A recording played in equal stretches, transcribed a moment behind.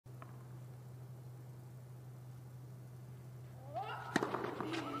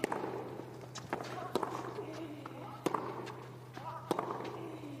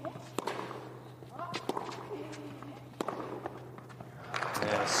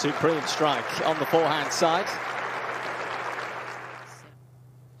Yeah, supreme strike on the forehand side.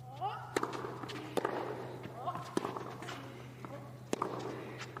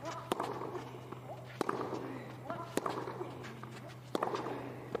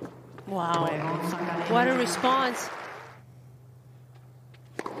 Wow, what a response.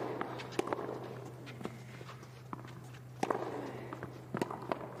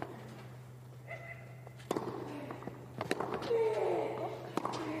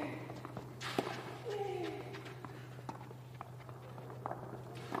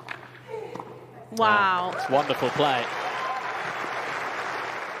 Wow. It's wonderful play.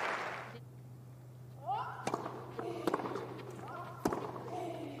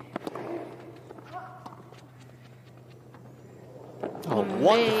 Oh,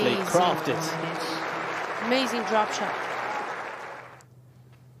 wonderfully crafted. Amazing drop shot.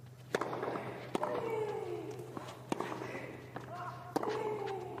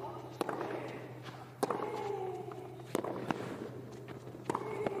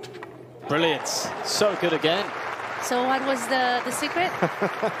 Brilliant. So good again. So what was the secret?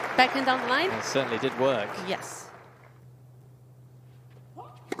 Backing down the line? It certainly did work. Yes.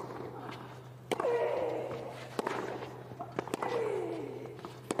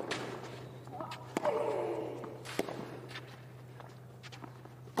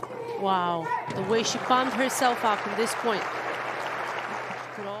 Wow, the way she pumped herself up from this point.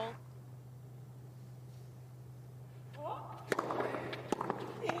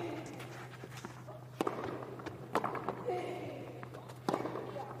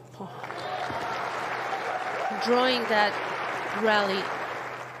 Drawing that rally.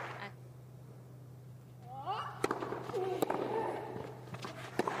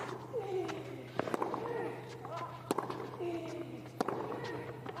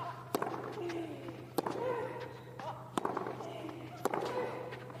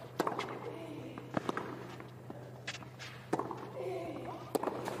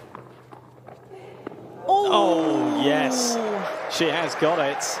 Oh, yes, she has got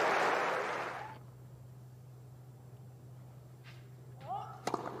it.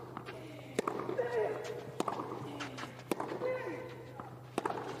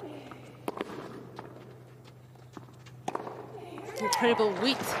 Incredible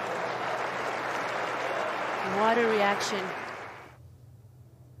width. What a reaction.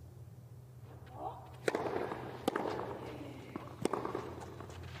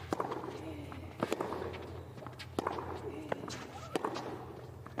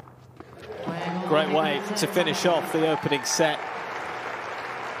 Great way to finish off the opening set.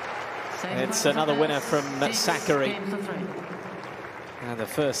 It's another winner from Sakkari. And the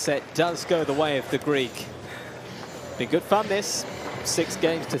first set does go the way of the Greek. Been good fun this, 6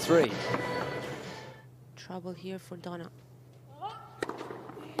 games to 3. Trouble here for Donna.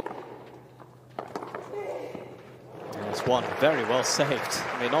 There's one very well saved.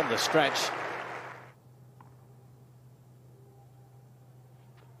 I mean, on the stretch.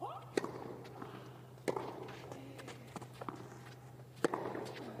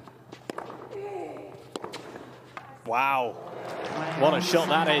 Wow, what a shot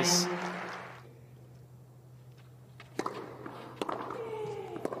that is.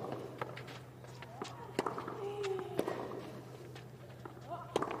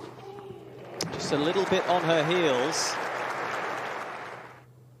 Just a little bit on her heels.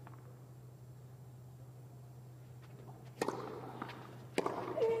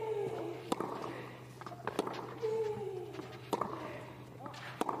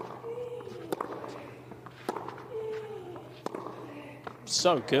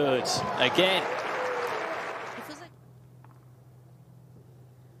 So good again.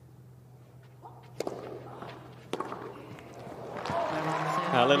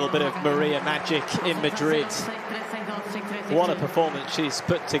 A little bit of Maria magic in Madrid. What a performance she's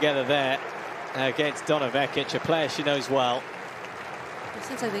put together there against Donna Vekic, a player she knows well. It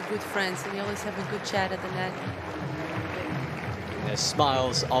seems like they're good friends and they always have a good chat at the net. There's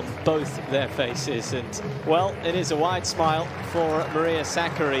smiles on both their faces, and well, it is a wide smile for Maria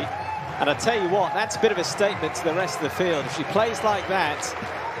Sakkari. And I tell you what, that's a bit of a statement to the rest of the field. If she plays like that,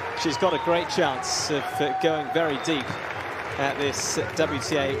 she's got a great chance of going very deep at this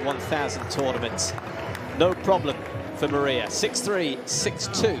WTA 1000 tournament. No problem for Maria. 6-3,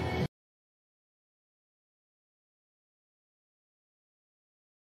 6-2.